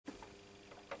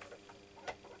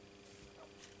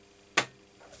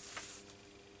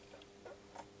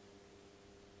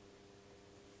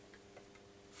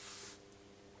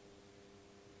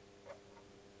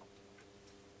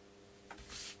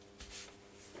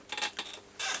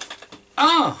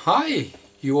Hi!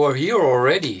 You are here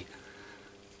already.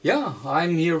 Yeah,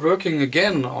 I'm here working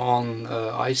again on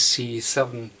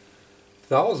IC-7000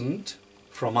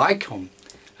 from ICOM,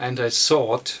 and I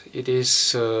thought it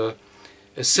is a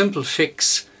simple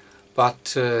fix,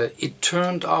 but it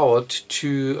turned out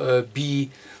to be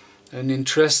an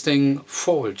interesting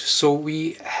fault. So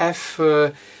we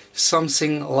have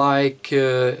something like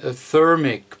a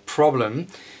thermic problem.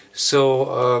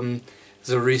 So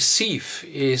the receive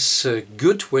is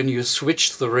good when you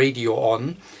switch the radio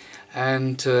on,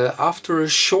 and after a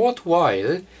short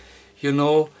while, you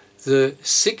know, the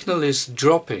signal is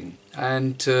dropping,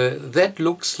 and that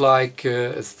looks like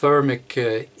a thermic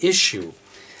issue.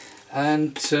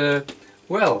 And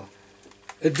well,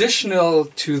 additional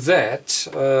to that,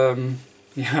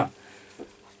 yeah,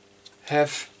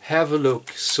 have a look,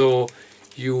 so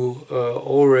you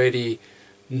already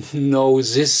know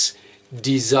this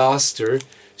disaster.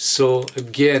 So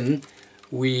again,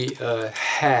 we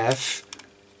have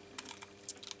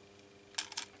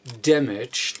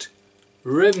damaged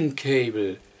ribbon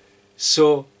cable.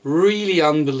 So really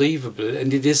unbelievable,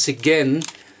 and it is again,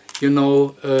 you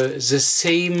know, the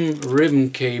same ribbon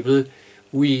cable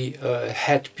we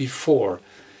had before.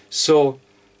 So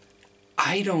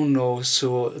I don't know,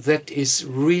 so that is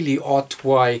really odd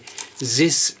why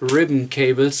these ribbon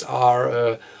cables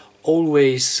are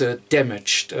always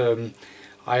damaged.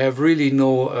 I have really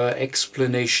no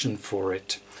explanation for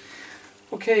it.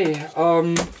 Okay,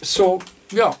 so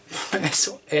yeah,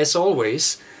 as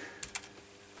always,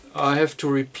 I have to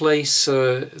replace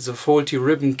the faulty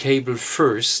ribbon cable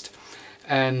first,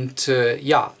 and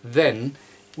yeah, then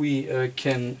we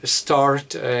can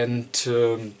start and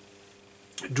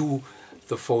do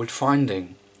the fault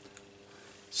finding.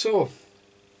 So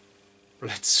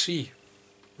let's see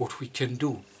what we can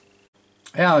do.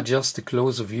 Yeah, just a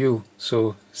closer view,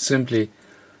 so simply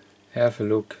have a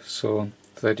look. So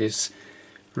that is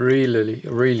really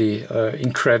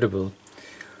incredible.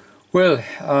 Well,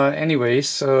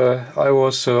 anyways, I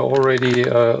was already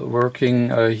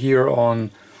working here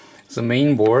on the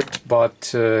main board,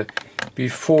 but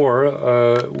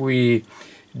before we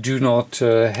do not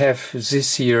have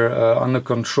this here under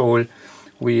control,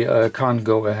 we can't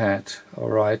go ahead.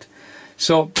 Alright,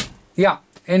 so yeah,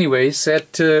 anyways,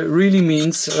 that really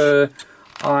means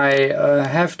I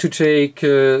have to take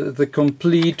the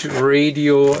complete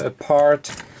radio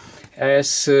apart,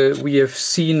 as we have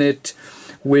seen it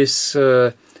with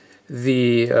the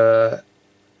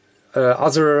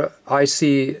other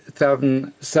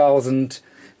IC-7000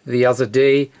 the other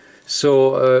day.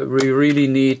 So we really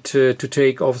need to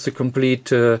take off the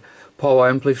complete power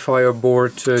amplifier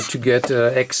board to get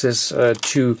access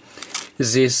to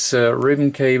this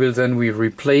ribbon cable. Then we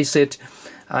replace it,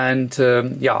 and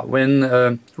yeah,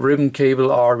 when ribbon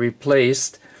cable are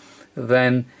replaced,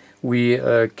 then we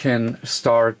can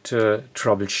start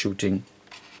troubleshooting.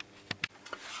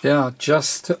 Yeah,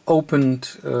 just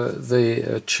opened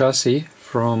the chassis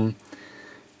from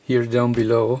here down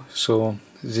below. So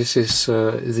this is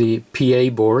the PA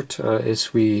board,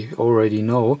 as we already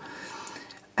know,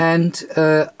 and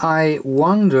I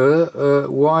wonder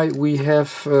why we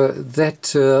have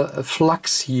that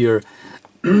flux here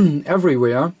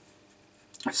everywhere.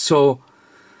 So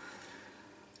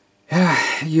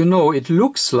you know, it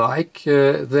looks like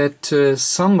that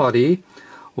somebody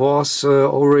was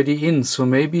already in, so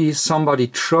maybe somebody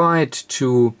tried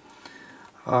to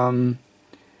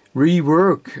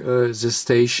rework the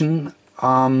station,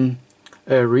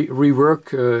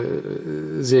 rework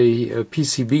the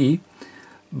PCB,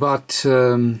 but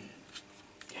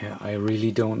yeah, I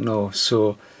really don't know.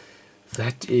 So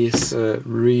that is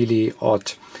really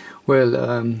odd. Well,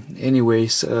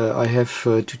 anyways, I have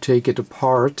to take it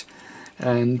apart,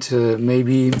 and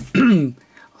maybe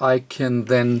I can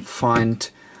then find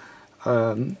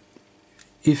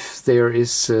if there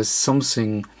is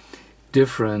something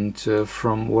different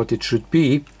from what it should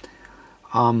be.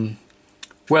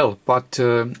 Well, but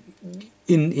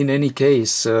in any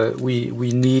case,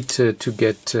 we need to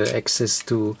get access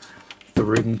to the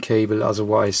ribbon cable,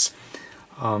 otherwise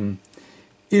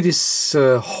it is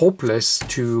hopeless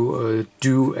to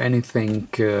do anything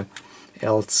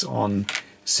else on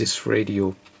this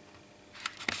radio.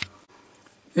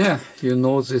 Yeah, you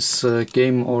know this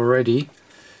game already,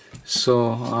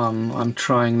 so I'm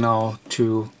trying now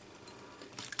to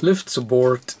lift the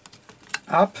board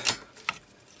up,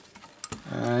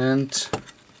 and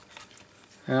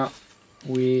yeah,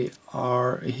 we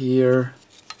are here.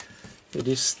 It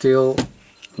is still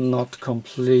not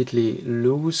completely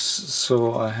loose,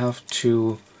 so I have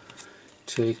to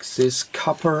take this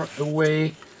copper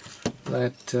away,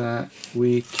 that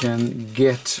we can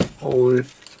get all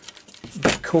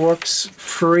the corks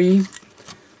free,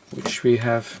 which we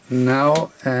have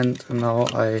now, and now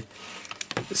I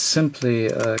simply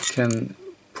can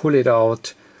pull it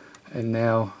out, and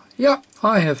now, yeah,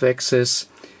 I have access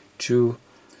to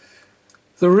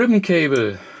the ribbon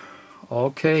cable.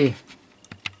 Okay.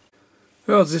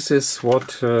 Well, this is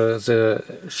what the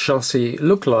chassis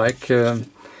look like.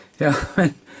 Yeah,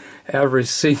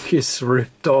 everything is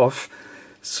ripped off.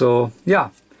 So yeah,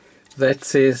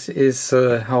 that is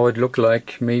how it look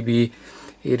like. Maybe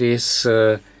it is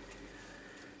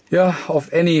yeah, of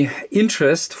any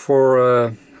interest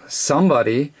for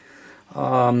somebody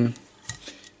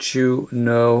to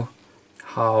know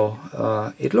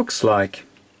how it looks like.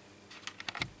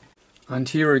 And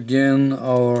here again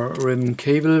our ribbon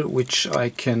cable, which I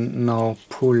can now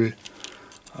pull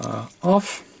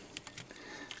off.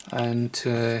 And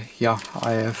yeah,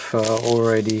 I have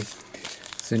already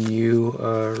the new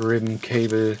ribbon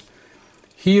cable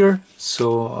here,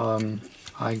 so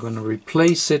I'm gonna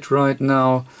replace it right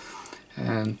now,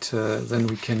 and then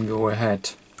we can go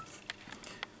ahead.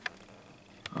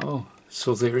 Oh,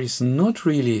 so there is not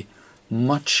really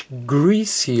much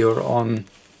grease here on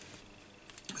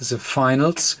the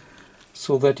finals,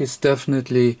 so that is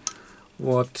definitely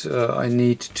what I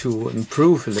need to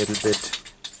improve a little bit.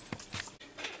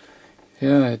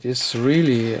 Yeah, it is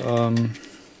really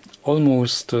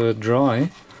almost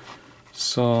dry,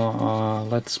 so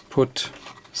let's put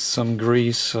some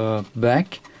grease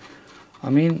back. I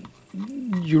mean,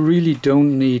 you really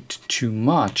don't need too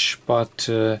much, but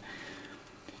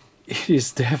it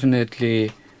is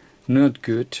definitely not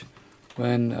good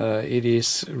when it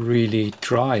is really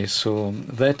dry, so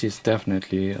that is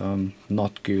definitely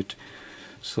not good.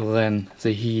 So then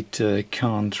the heat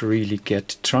can't really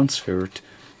get transferred.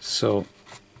 So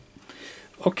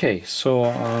okay, so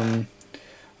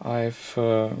I've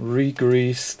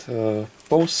re-greased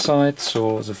both sides,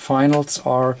 so the finals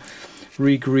are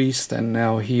re-greased, and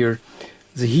now here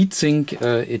the heatsink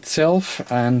itself,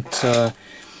 and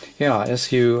yeah,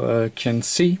 as you can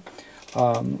see,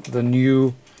 the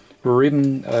new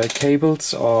ribbon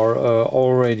cables are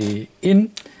already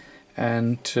in,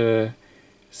 and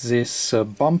this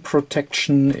bump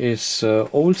protection is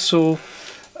also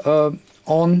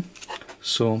on.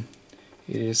 So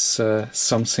it is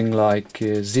something like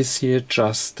this here,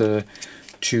 just to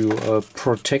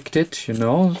protect it, you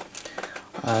know,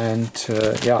 and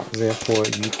yeah, therefore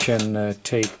you can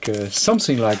take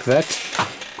something like that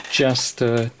just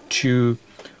to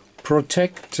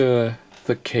protect the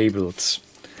cables.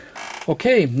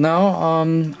 Okay, now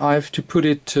I have to put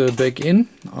it back in.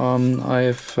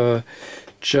 I've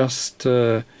just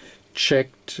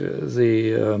checked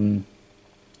the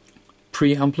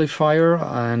preamplifier,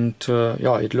 and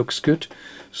yeah, it looks good,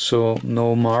 so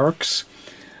no marks.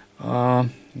 Yeah,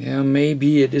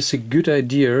 maybe it is a good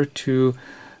idea to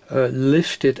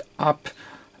lift it up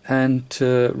and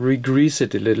re-grease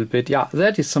it a little bit. Yeah,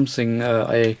 that is something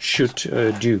I should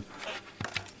do.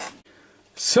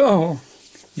 So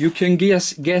you can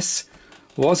guess,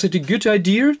 was it a good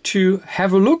idea to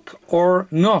have a look or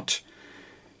not?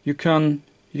 You can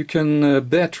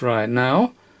bet right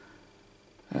now.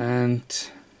 And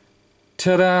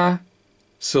ta-da!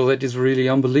 So that is really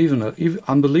unbelievable,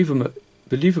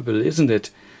 isn't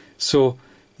it? So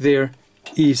there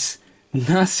is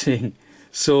nothing.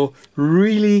 So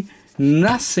really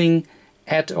nothing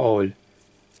at all.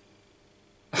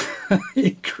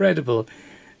 Incredible.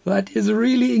 That is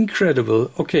really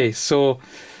incredible. Okay, so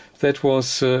that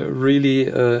was really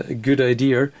a good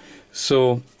idea.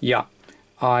 So yeah,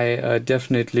 I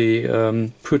definitely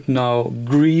put now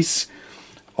grease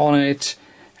on it,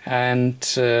 and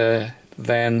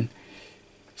then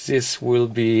this will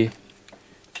be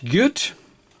good.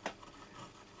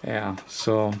 Yeah,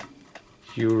 so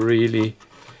you really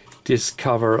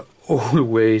discover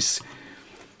always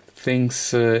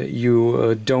things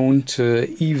you don't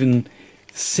even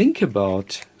think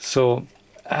about. So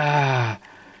I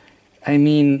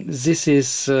mean, this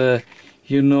is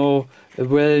you know, a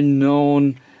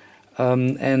well-known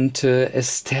and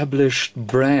established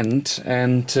brand,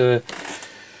 and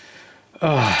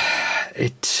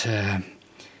it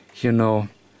you know,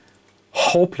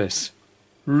 hopeless,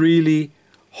 really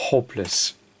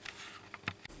hopeless.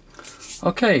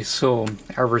 Okay, so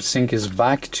everything is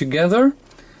back together,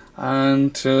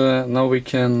 and now we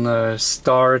can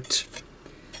start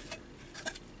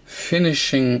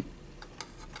finishing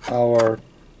our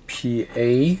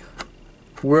PA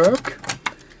work.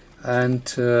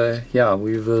 And yeah,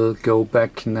 we will go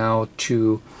back now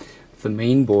to the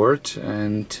main board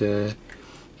and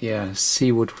yeah,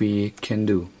 see what we can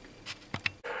do.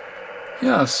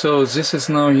 Yeah, so this is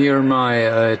now here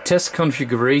my test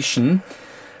configuration.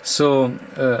 So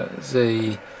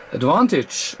the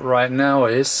advantage right now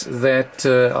is that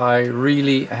I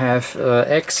really have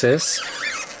access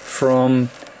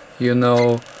from, you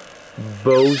know,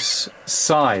 both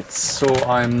sides. So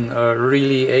I'm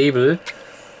really able.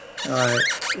 I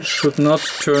should not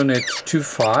turn it too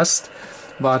fast,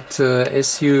 but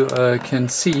as you can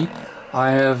see, I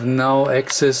have now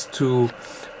access to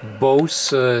both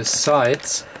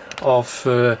sides of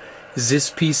this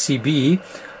PCB,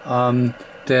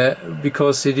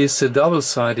 because it is a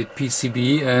double-sided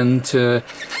PCB, and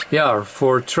yeah,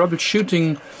 for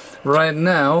troubleshooting right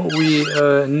now we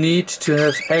need to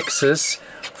have access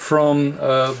from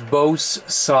both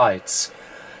sides.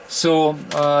 So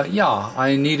yeah,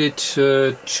 I needed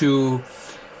to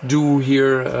do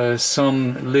here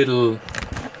some little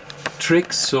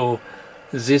tricks. So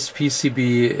this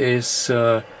PCB is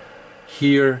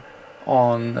here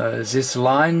on this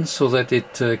line so that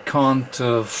it can't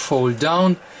fall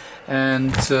down,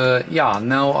 and yeah,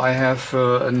 now I have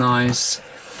a nice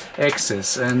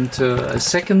access. And a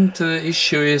second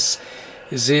issue is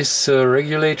this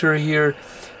regulator here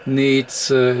needs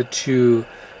to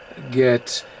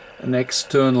get an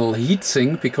external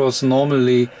heatsink, because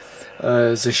normally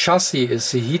the chassis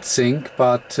is a heatsink,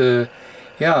 but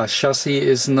yeah, chassis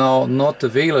is now not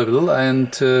available,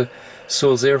 and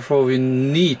so therefore we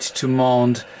need to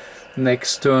mount an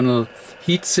external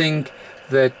heatsink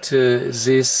that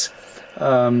this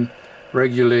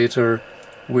regulator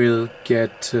will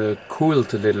get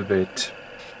cooled a little bit.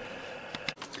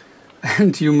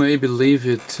 And you may believe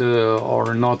it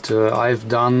or not, I've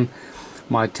done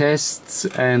my tests,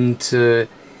 and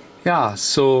yeah,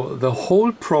 so the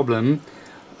whole problem,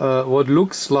 what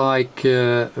looks like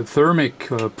a thermic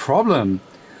problem,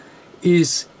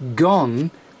 is gone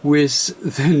with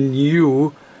the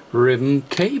new ribbon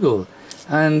cable.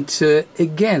 And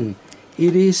again,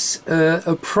 it is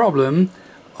a problem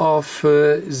of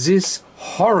this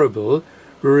horrible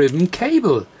ribbon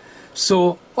cable.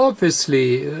 So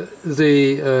obviously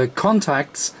the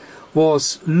contacts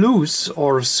was loose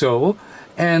or so,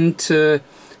 and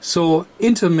so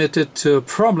intermittent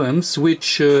problems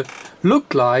which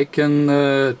looked like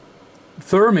a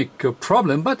thermic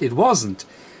problem, but it wasn't.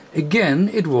 Again,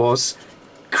 it was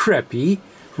crappy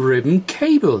ribbon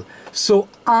cable. So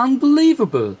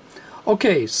unbelievable.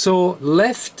 Okay, so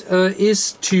left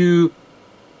is to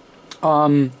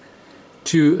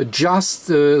adjust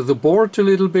the board a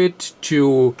little bit,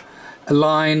 to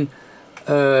align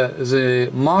the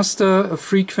master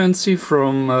frequency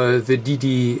from the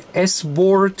DDS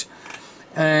board,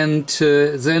 and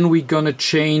then we're gonna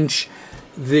change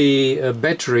the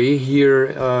battery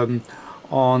here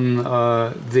on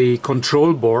the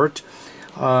control board.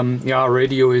 Yeah,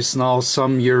 radio is now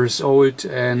some years old,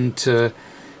 and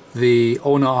the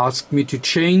owner asked me to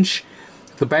change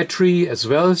the battery as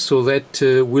well, so that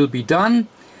will be done.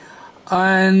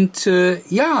 And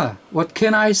yeah, what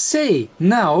can I say?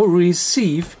 Now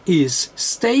receive is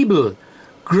stable.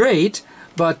 Great,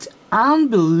 but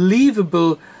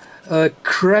unbelievable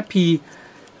crappy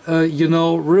you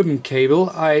know, ribbon cable.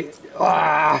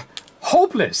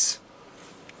 Hopeless.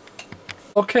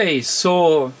 Okay,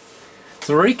 so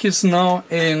the rig is now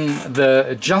in the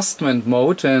adjustment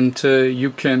mode, and you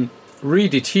can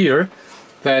read it here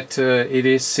that it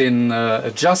is in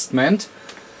adjustment.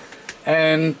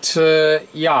 And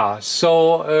yeah,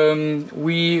 so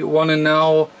we want to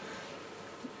now,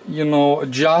 you know,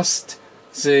 adjust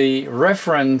the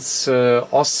reference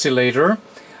oscillator,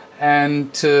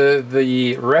 and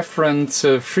the reference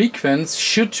frequency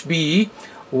should be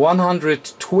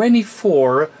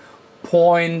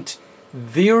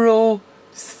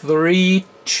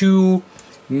 124.032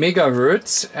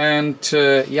 megahertz. And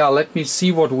yeah, let me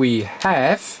see what we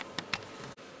have.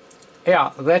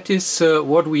 Yeah, that is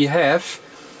what we have,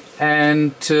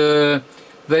 and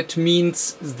that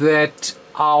means that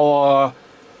our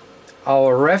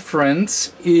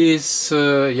reference is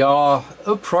yeah,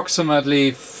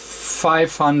 approximately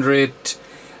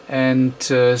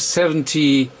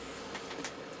 570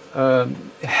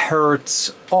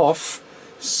 hertz off.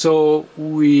 So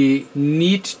we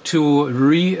need to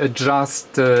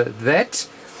readjust that.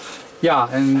 Yeah,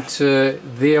 and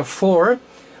therefore,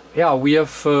 yeah, we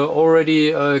have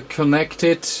already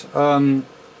connected all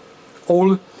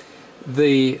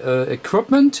the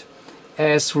equipment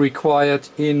as required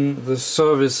in the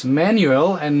service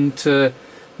manual, and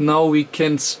now we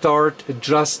can start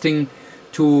adjusting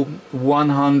to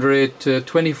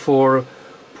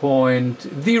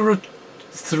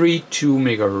 124.032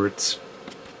 megahertz.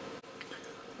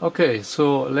 Okay,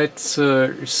 so let's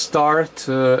start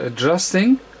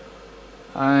adjusting,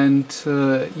 and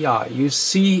yeah, you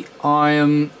see I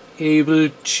am able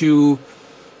to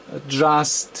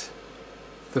adjust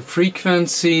the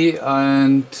frequency,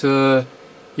 and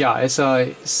yeah, as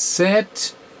I said,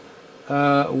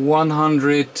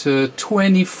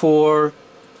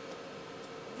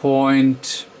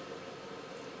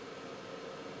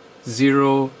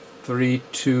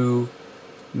 124.032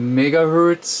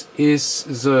 megahertz is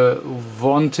the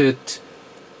wanted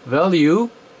value,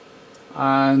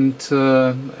 and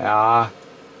yeah,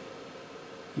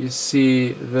 you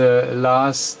see the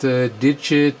last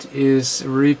digit is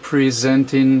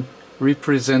representing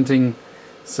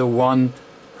the 1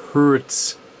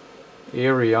 hertz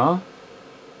area,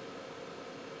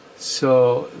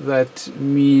 so that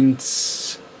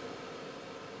means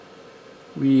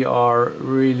we are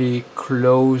really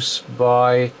close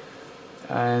by.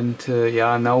 And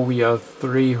yeah, now we are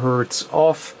 3 hertz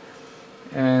off,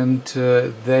 and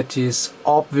that is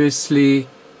obviously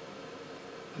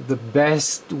the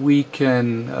best we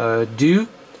can do,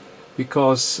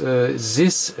 because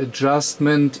this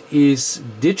adjustment is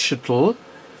digital,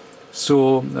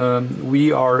 so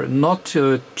we are not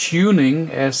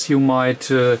tuning, as you might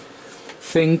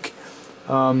think,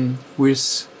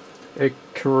 with a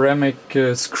ceramic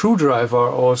screwdriver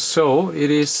or so.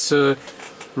 It is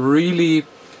really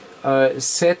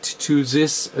set to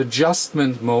this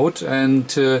adjustment mode, and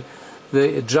the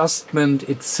adjustment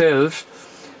itself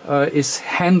is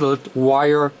handled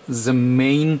via the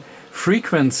main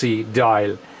frequency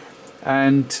dial.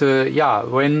 And yeah,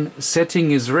 when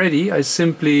setting is ready, I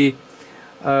simply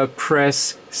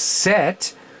press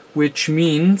set, which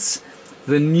means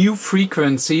the new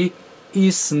frequency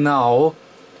is now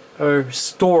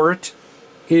stored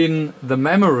in the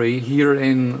memory here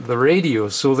in the radio.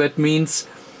 So that means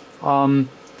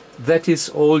that is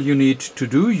all you need to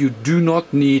do. You do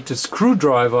not need a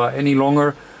screwdriver any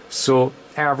longer, so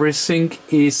everything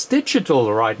is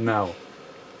digital right now.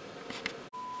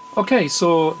 Okay,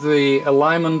 so the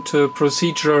alignment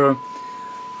procedure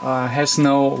has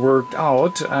now worked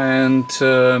out, and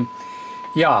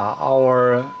yeah,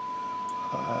 our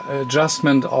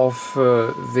adjustment of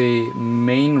the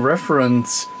main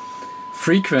reference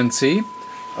frequency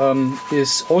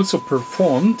is also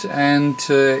performed, and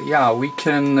yeah, we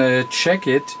can check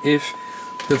it if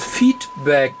the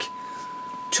feedback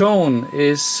tone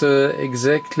is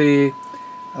exactly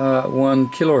 1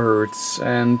 kilohertz,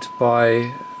 and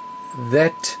by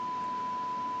that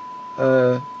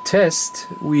test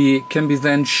we can be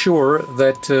then sure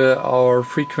that our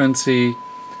frequency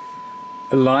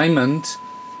alignment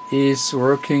is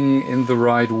working in the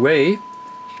right way.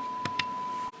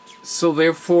 So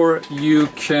therefore you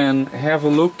can have a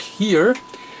look here.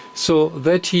 So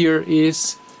that here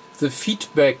is the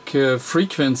feedback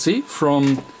frequency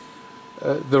from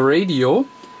the radio,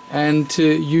 and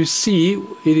you see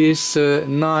it is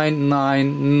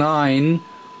 999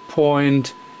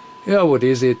 point, yeah, what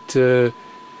is it,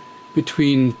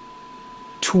 between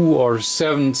 2 or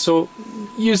 7. So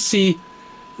you see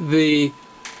the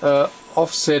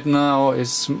offset now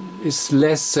is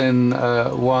less than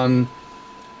 1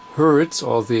 hertz,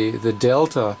 or the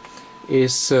delta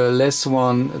is less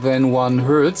than 1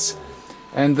 hertz,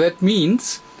 and that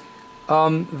means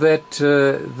that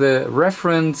the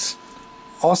reference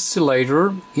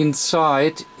oscillator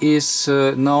inside is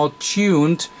now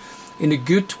tuned in a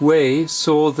good way,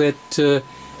 so that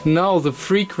now the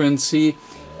frequency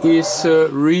is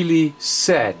really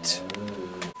set.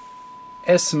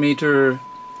 S-meter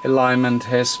alignment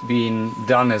has been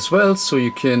done as well, so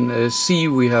you can see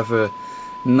we have a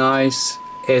nice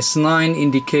S9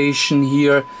 indication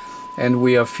here, and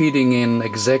we are feeding in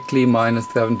exactly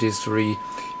 -73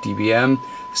 dBm,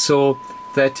 so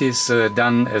that is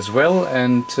done as well.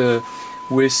 And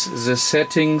with the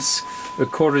settings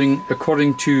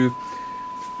according to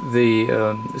the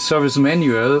service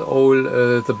manual, all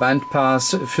the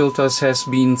bandpass filters has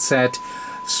been set.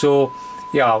 So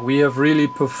yeah, we have really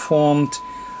performed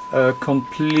a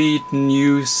complete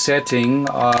new setting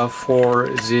for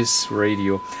this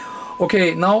radio.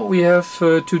 Okay, now we have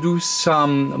to do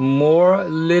some more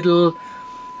little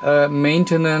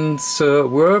maintenance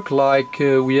work, like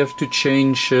we have to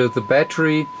change the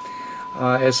battery,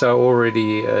 as I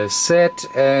already said,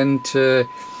 and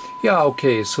yeah,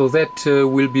 okay, so that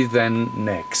will be then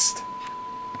next.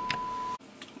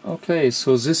 Okay,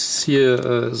 so this is here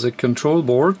the control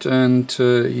board, and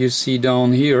you see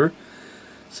down here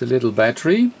the little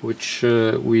battery which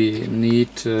we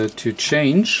need to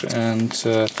change, and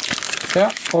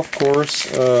yeah, of course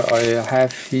I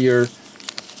have here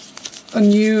a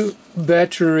new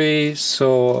battery,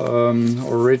 so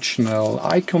original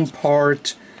ICOM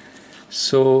part,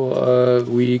 so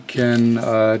we can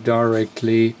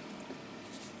directly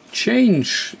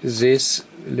change this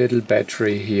little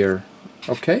battery here.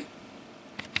 Okay.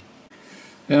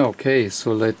 Yeah, okay,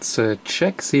 so let's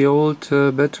check the old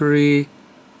battery,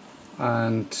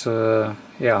 and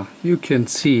yeah, you can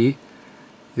see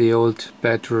the old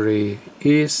battery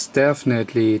is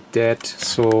definitely dead,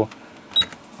 so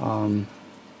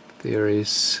there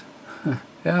is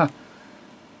yeah,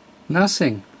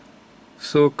 nothing,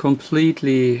 so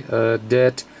completely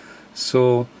dead.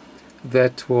 So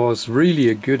that was really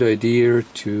a good idea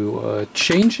to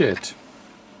change it.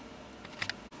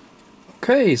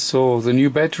 Okay, so the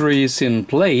new battery is in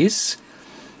place,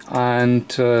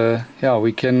 and yeah,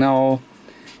 we can now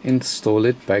install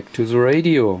it back to the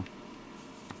radio.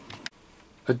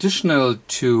 Additional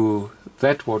to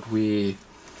that what we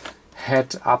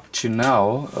had up to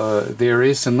now, there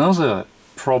is another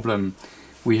problem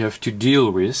we have to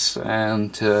deal with,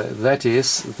 and that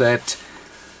is that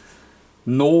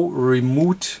no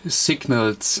remote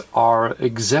signals are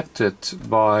accepted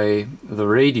by the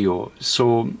radio.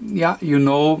 So yeah, you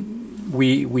know,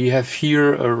 we have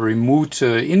here a remote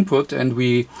input, and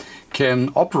we can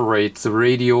operate the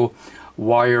radio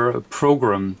via a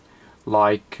program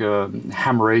like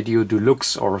Ham Radio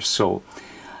Deluxe or so.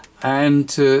 And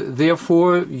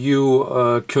therefore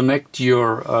you connect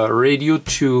your radio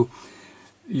to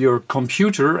your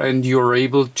computer, and you're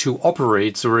able to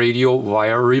operate the radio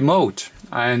via remote.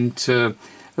 And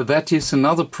that is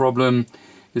another problem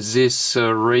this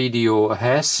radio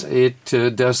has. It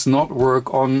does not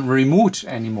work on remote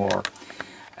anymore.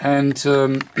 And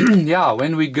yeah,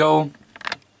 when we go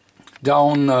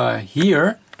down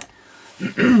here,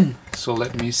 so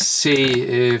let me see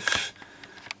if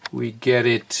we get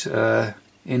it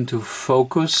into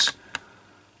focus.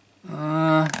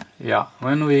 Yeah,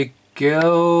 when we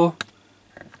go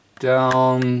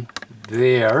down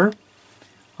there,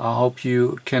 I hope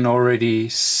you can already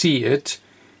see it.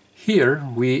 Here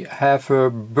we have a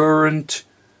burnt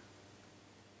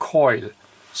coil.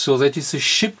 So that is a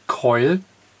ship coil,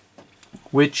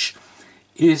 which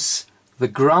is the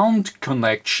ground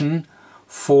connection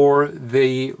for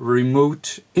the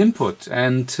remote input.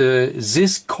 And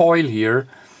this coil here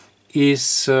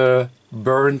is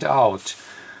burned out.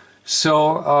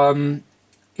 So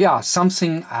yeah,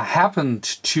 something happened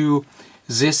to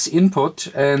this input,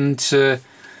 and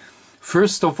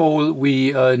first of all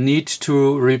we need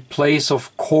to replace,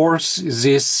 of course,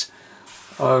 this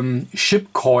ship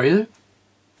coil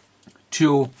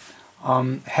to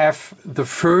have the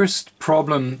first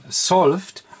problem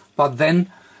solved. But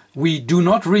then we do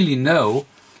not really know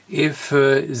if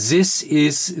this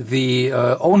is the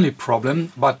only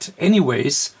problem, but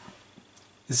anyways,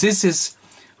 this is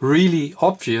really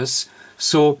obvious.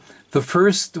 So the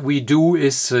first we do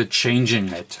is changing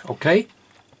it, okay?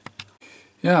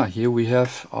 Yeah, here we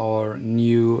have our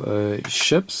new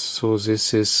ships. So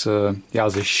this is yeah,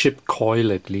 the ship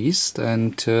coil at least,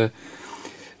 and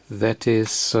that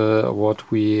is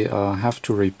what we have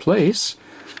to replace.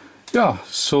 Yeah,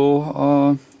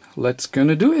 so let's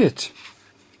gonna do it.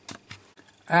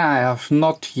 I have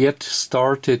not yet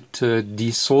started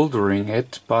desoldering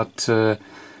it, but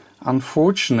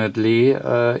unfortunately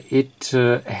it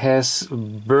has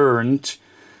burned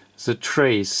the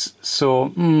trace,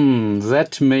 so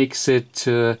that makes it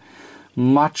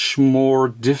much more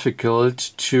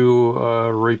difficult to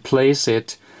replace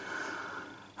it.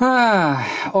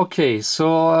 Okay,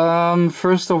 so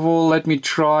first of all, let me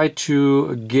try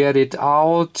to get it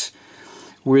out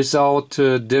without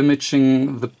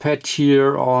damaging the pad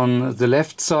here on the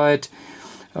left side,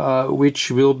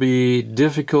 which will be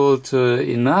difficult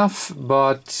enough,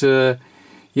 but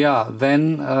yeah,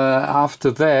 then after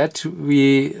that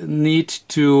we need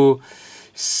to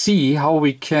see how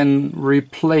we can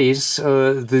replace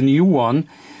the new one,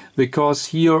 because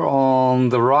here on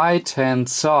the right hand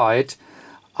side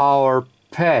our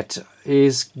pad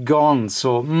is gone,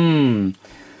 so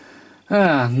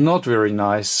not very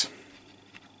nice.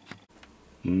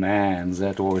 Man,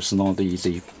 that was not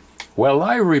easy. Well,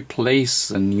 I replaced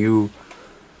the new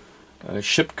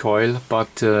ship coil,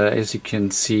 but as you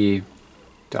can see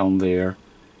down there,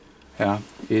 yeah,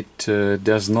 it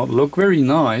does not look very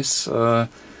nice.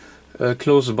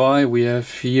 Close by we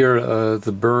have here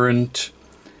the burnt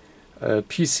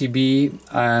PCB,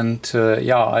 and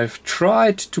yeah, I've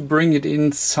tried to bring it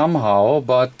in somehow,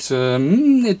 but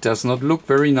it does not look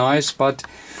very nice. But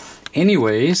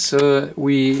anyways,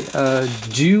 we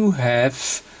do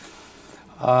have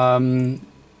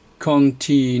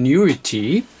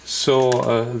continuity. So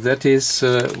that is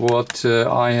what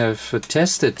I have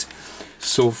tested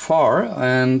so far.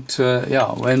 And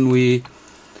yeah, when we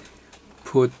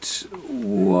put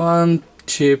one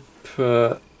tip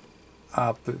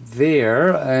up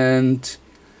there and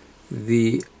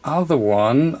the other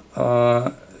one,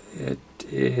 it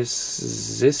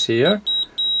is this here.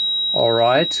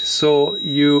 Alright, so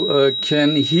you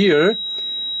can hear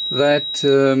that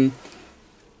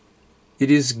it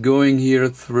is going here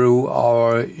through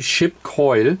our ship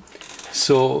coil.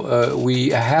 So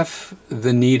we have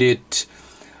the needed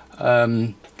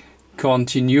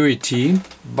continuity,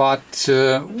 but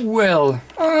well,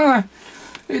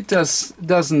 it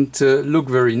doesn't look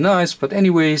very nice, but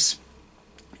anyways,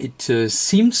 it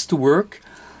seems to work.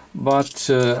 But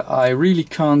I really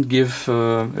can't give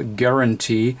a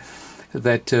guarantee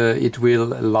that it will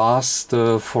last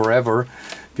forever,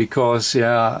 because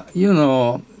yeah, you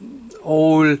know,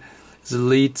 all the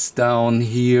leads down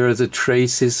here, the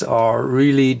traces are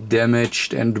really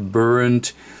damaged and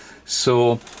burned.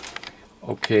 So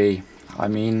okay, I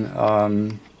mean,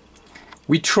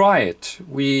 we try it,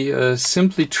 we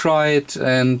simply try it,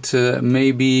 and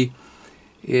maybe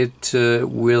it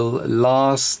will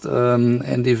last,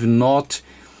 and if not,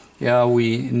 yeah,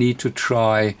 we need to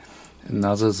try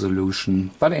another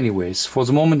solution. But anyways, for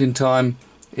the moment in time,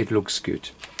 it looks good.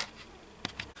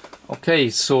 Okay,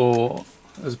 so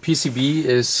the PCB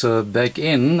is back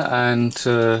in, and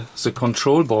the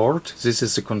control board, this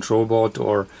is the control board,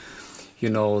 or you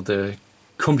know, the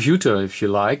computer if you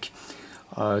like,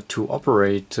 to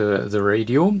operate the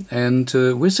radio. And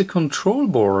with the control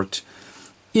board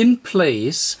in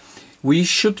place, we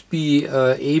should be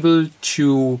able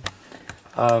to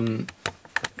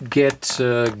get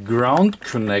ground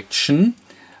connection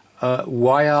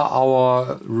via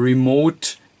our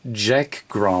remote jack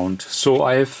ground. So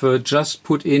I have just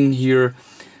put in here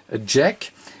a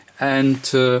jack, and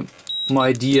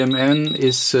my DMN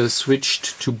is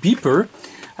switched to beeper.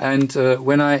 And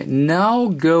when I now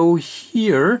go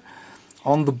here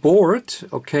on the board,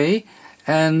 okay,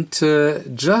 and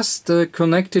just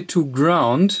connect it to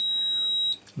ground,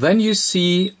 then you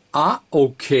see,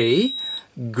 okay,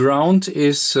 ground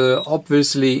is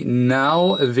obviously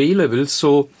now available.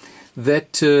 So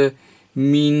that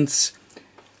means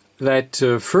that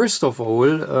first of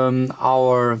all,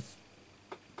 our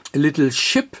little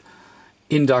ship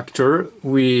inductor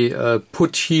we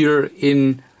put here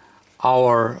in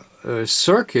our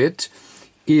circuit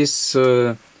is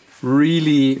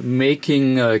really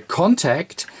making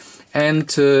contact,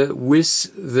 and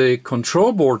with the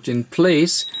control board in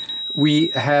place we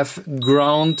have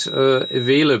ground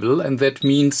available, and that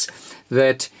means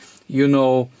that, you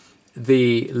know,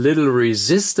 the little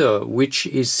resistor which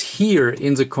is here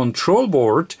in the control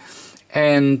board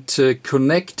and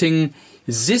connecting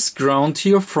this ground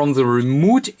here from the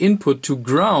remote input to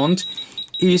ground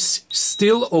is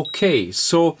still okay.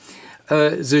 So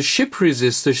the ship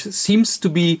resistor seems to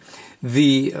be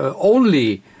the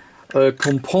only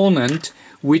component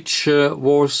which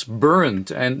was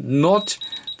burned, and not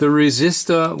the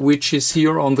resistor which is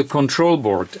here on the control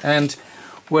board. And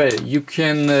well, you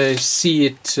can see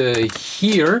it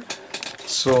here.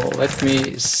 So let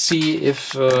me see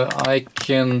if I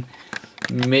can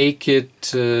make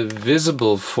it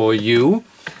visible for you.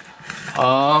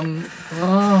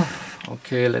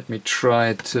 Okay, let me try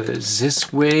it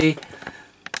this way,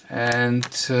 and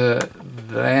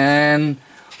then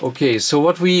okay. So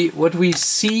what we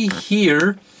see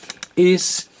here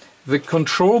is the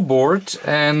control board,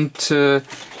 and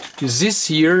this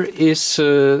here is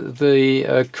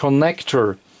the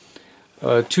connector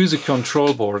to the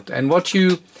control board. And what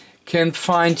you can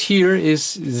find here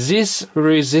is this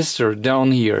resistor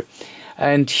down here,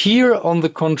 and here on the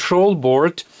control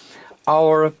board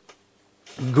our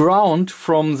ground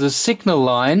from the signal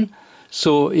line,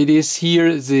 so it is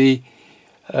here the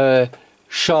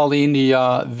Charlie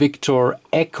India Victor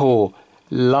Echo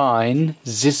line,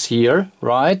 this here,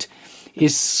 right,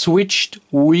 is switched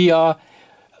via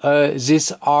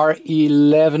this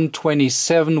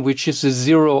R1127, which is a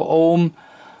 0 ohm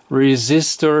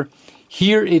resistor.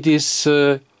 Here it is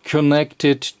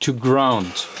connected to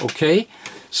ground. Okay,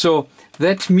 so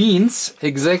that means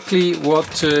exactly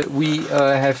what we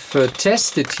have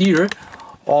tested here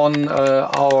on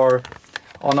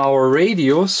our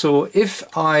radio. So if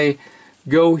I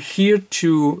go here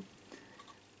to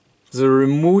the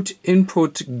remote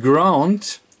input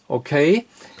ground, okay,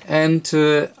 and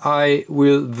I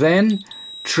will then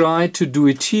try to do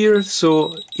it here,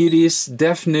 so it is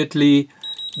definitely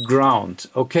ground.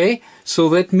 Okay, so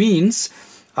that means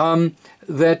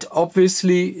that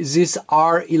obviously this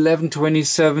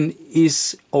R1127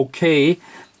 is okay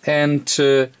and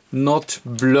not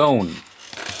blown.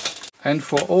 And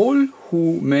for all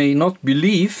who may not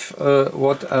believe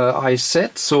what I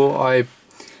said, so I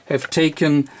have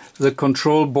taken the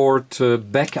control board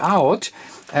back out,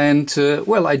 and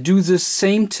well, I do the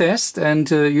same test, and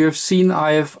you have seen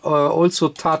I have also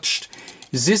touched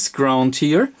this ground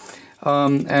here,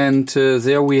 and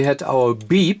there we had our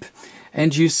beep.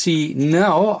 And you see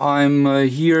now I'm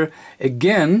here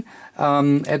again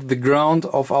at the ground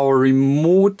of our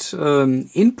remote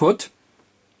input,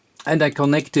 and I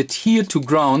connect it here to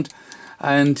ground,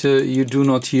 and you do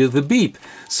not hear the beep.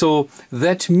 So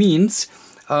that means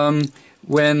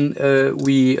when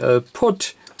we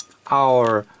put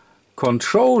our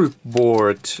control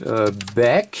board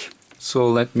back, so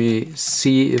let me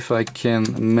see if I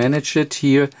can manage it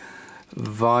here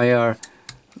via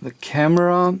the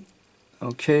camera.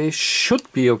 Okay,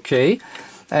 should be okay.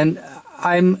 And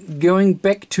I'm going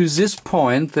back to this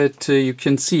point that you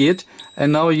can see it,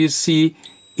 and now you see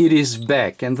it is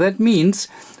back. And that means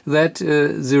that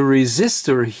the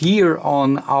resistor here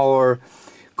on our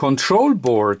control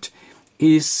board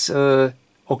is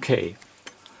okay.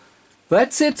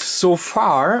 That's it so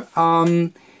far.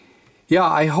 Yeah,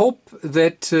 I hope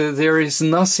that there is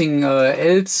nothing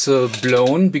else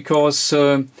blown, because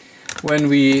when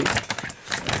we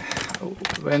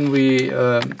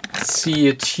see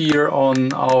it here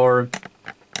on our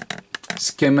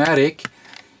schematic,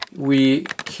 we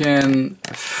can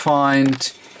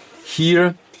find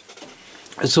here,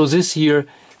 so this here,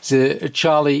 the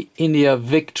Charlie India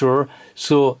Victor,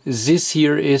 so this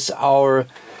here is our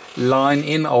line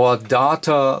in, our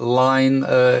data line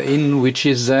in, which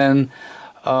is then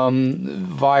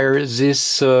via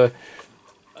this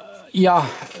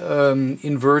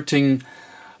inverting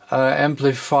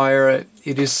amplifier.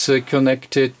 It is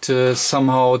connected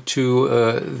somehow to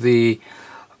the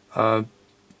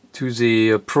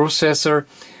processor.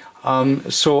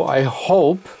 So I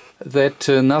hope that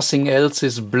nothing else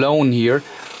is blown here,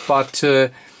 but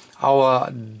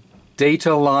our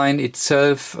data line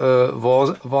itself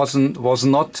was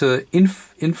not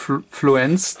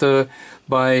influenced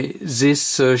by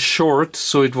this short,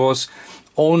 so it was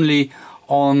only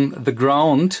on the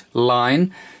ground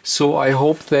line. So I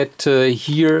hope that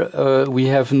here we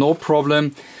have no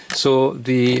problem. So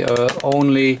the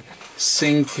only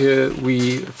thing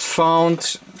we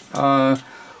found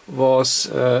was,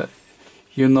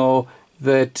 you know,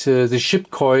 that the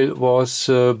ship coil was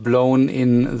blown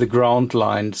in the ground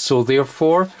line. So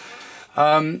therefore,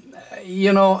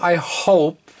 you know, I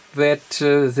hope that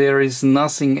there is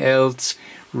nothing else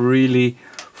really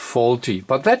faulty.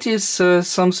 But that is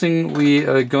something we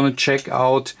are gonna check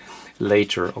out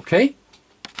later, okay?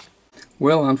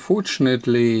 Well,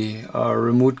 unfortunately, our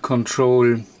remote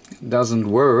control doesn't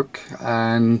work,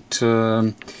 and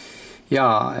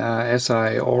as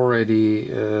I already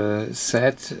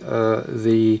said,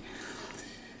 the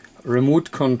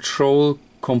remote control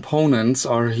components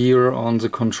are here on the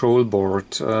control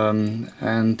board,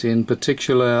 and in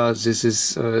particular this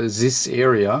is this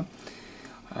area.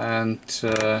 And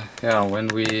when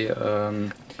we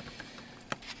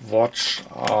watch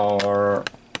our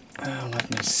let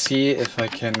me see if I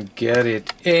can get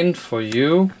it in for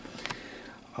you.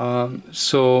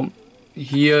 So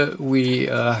here we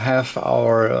have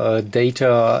our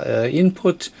data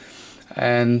input,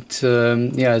 and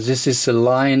this is a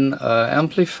line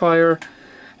amplifier,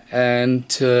 and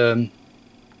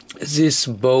this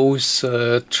both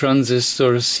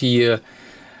transistors here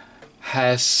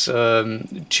has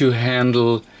to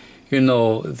handle, you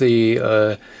know,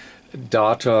 the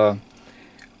data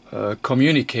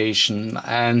communication,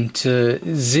 and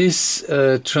this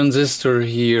transistor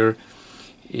here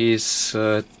is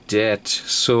dead.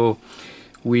 So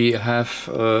we have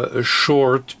a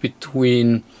short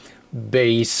between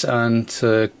base and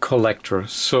collector.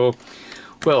 So,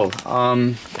 well,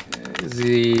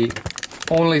 the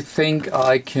only thing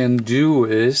I can do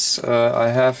is I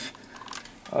have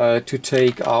to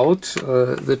take out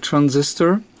the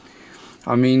transistor.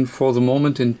 I mean, for the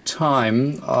moment in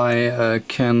time, I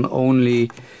can only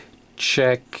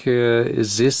check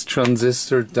this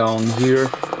transistor down here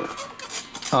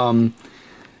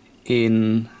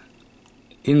in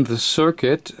the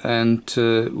circuit, and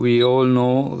we all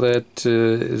know that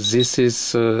this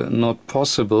is not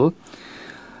possible.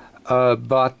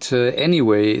 But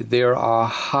anyway, there are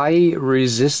high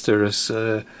resistors.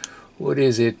 What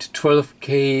is it?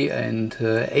 12K and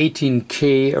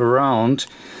 18K around.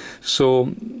 So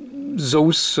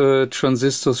those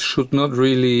transistors should not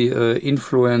really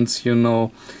influence, you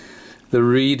know, the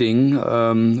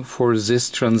reading for this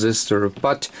transistor.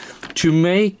 But to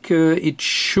make it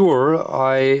sure,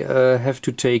 I have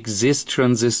to take this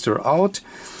transistor out,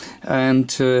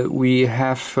 and we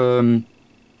have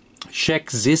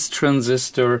check this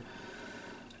transistor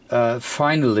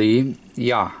finally,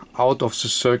 yeah, out of the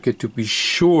circuit to be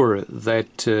sure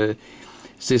that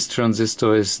this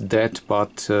transistor is dead,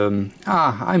 but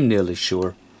I'm nearly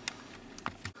sure.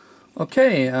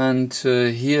 Okay, and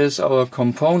here's our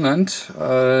component.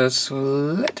 So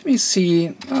let me see.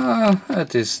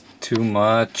 That is too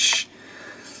much,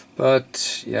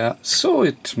 but yeah, so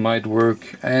it might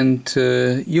work. And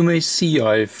you may see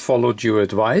I followed your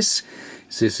advice.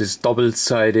 This is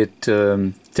double-sided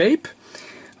tape,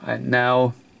 and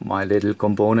now my little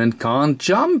component can't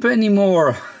jump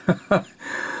anymore.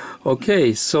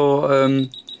 Okay, so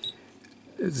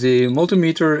the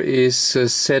multimeter is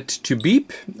set to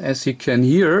beep, as you can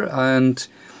hear, and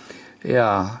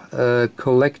yeah,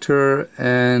 collector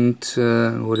and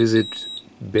what is it,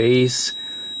 base,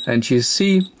 and you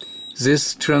see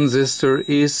this transistor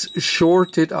is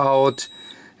shorted out,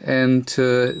 and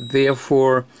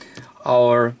therefore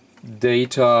our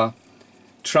data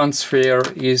transfer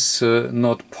is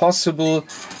not possible,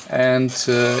 and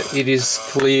it is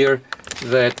clear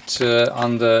that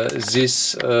under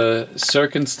these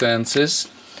circumstances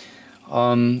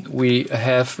we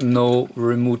have no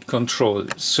remote control.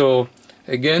 So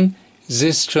again,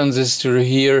 this transistor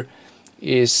here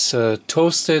is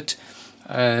toasted,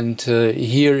 and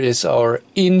here is our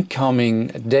incoming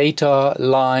data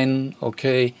line.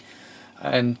 Okay,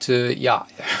 and yeah,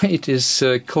 it is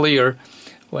clear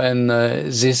when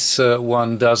this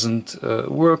one doesn't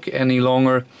work any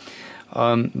longer,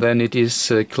 then it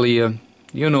is clear,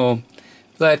 you know,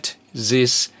 that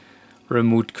this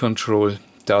remote control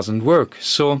doesn't work.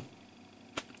 So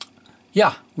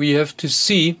yeah, we have to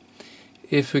see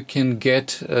if we can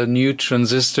get a new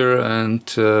transistor, and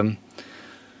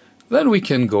then we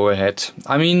can go ahead.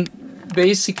 I mean,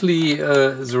 basically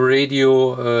the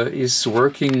radio is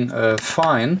working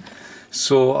fine,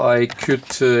 so I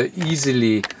could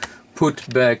easily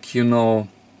put back, you know,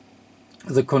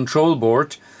 the control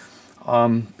board,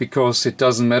 because it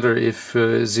doesn't matter if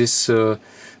this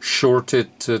shorted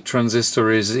transistor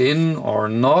is in or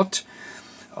not.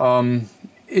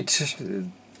 It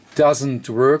doesn't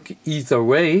work either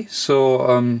way,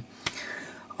 so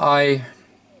I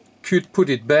could put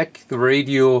it back. The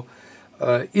radio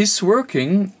is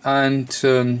working, and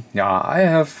yeah, I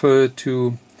have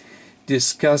to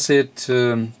discuss it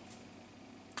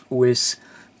with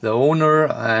the owner,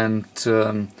 and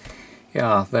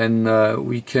yeah, then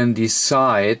we can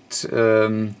decide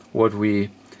what we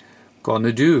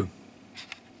gonna do.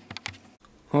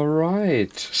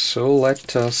 Alright, so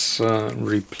let us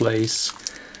replace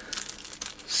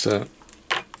the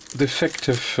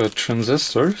defective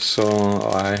transistor. So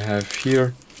I have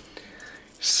here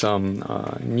some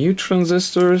new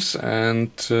transistors,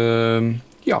 and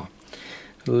yeah,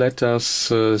 let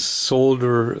us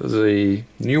solder the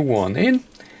new one in,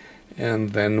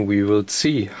 and then we will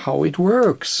see how it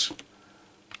works.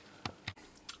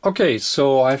 Okay,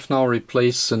 so I've now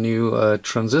replaced the new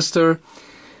transistor,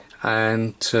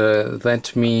 and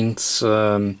that means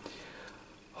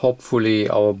hopefully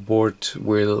our board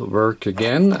will work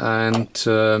again, and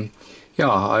yeah,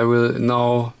 I will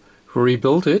now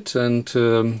rebuild it and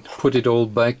put it all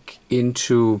back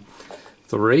into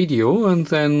the radio, and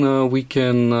then we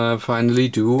can finally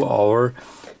do our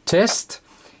test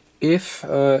if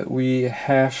we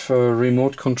have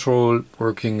remote control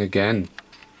working again.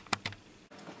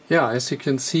 Yeah, as you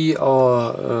can see,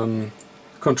 our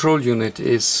control unit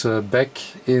is back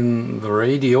in the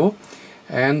radio,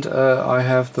 and I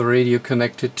have the radio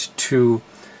connected to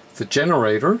the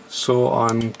generator, so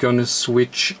I'm gonna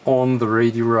switch on the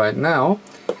radio right now.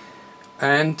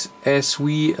 And as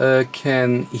we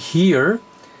can hear,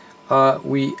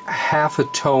 we have a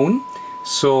tone,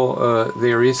 so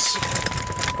there is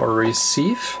a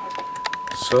receive,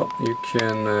 so you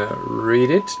can read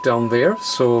it down there,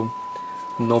 so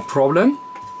no problem.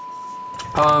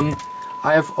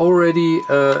 I have already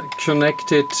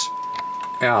connected,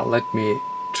 yeah, let me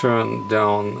turn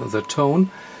down the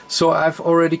tone. So I've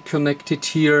already connected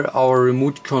here our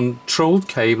remote control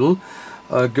cable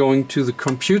going to the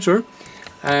computer,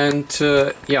 and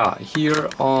yeah, here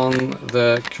on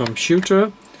the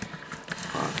computer,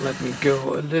 let me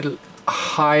go a little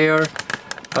higher,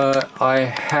 I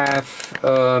have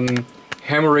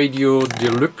Ham Radio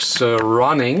Deluxe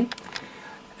running,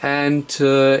 and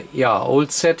yeah, all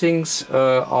settings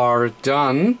are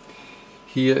done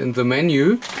here in the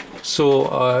menu.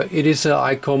 So it is a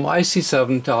ICOM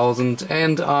IC-7000,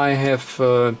 and I have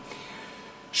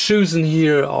chosen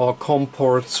here our COM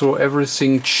port, so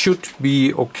everything should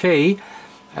be okay.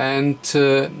 And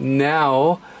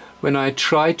now when I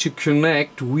try to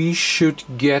connect, we should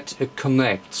get a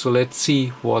connect. So let's see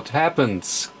what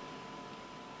happens.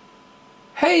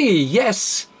 Hey,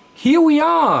 yes, here we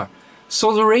are.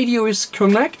 So the radio is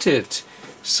connected.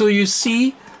 So you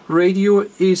see, radio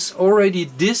is already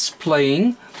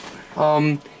displaying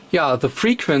the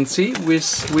frequency,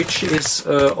 which is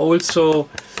also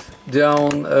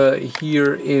down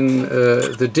here in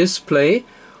the display,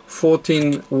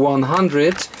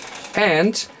 14100,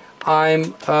 and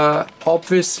I'm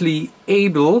obviously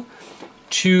able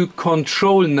to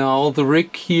control now the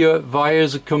rig here via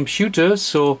the computer.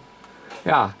 So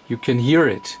yeah, you can hear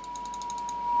it.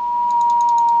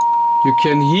 You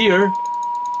can hear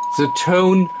the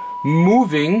tone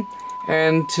moving,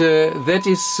 and that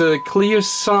is a clear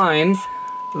sign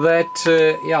that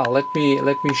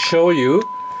let me show you.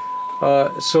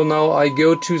 So now I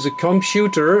go to the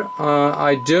computer.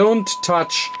 I don't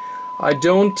touch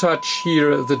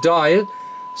here the dial,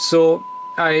 so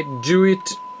I do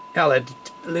it a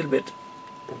little bit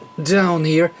down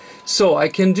here, so I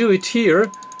can do it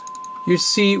here, you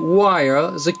see,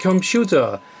 via the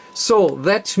computer. So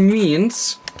that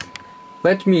means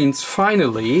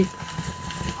finally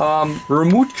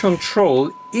remote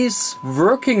control is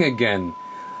working again.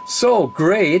 So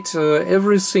great,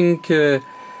 everything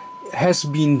has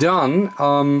been done.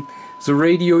 The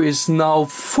radio is now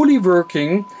fully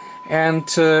working, and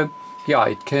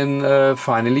it can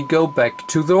finally go back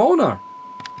to the owner.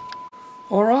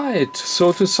 Alright,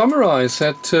 so to summarize,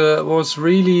 that was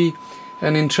really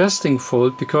an interesting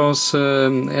fault, because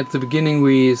at the beginning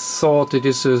we thought it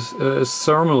is a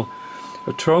thermal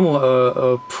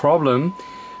problem,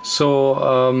 so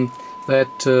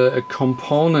that a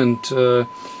component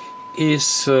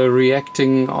is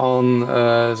reacting on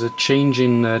the change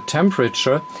in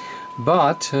temperature,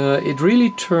 but it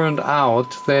really turned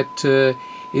out that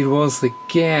it was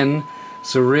again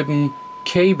the ribbon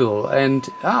cable.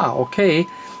 And okay,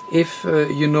 if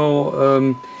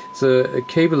the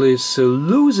cable is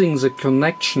losing the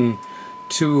connection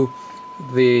to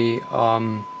the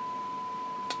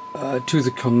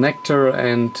connector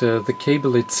and the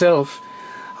cable itself,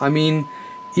 I mean,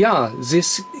 yeah,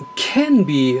 this can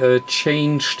be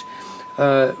changed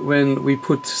when we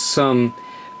put some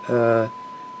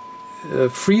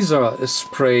freezer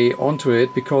spray onto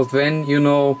it, because then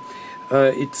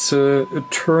it's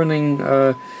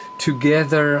turning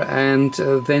together, and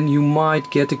then you might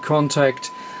get a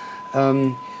contact.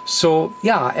 So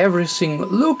yeah, everything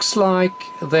looks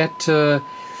like that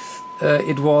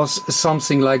it was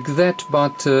something like that,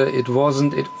 but it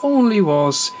wasn't. It only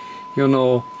was,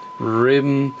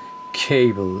 ribbon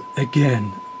cable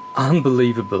again.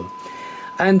 Unbelievable.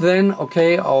 And then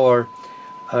okay, our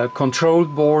control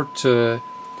board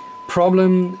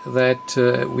problem, that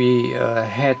we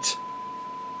had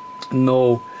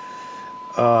no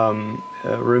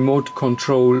remote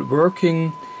control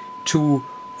working. Two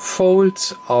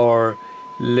faults: our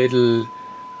little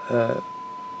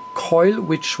coil,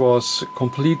 which was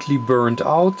completely burned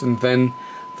out, and then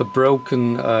the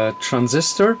broken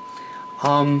transistor.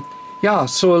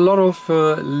 So a lot of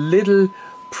little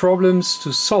problems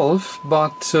to solve,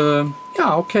 but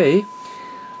okay,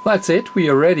 that's it, we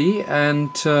are ready.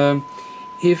 And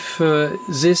if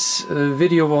this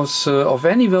video was of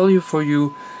any value for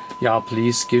you,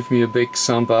 please give me a big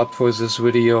thumb up for this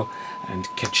video, and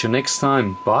catch you next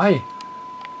time. Bye.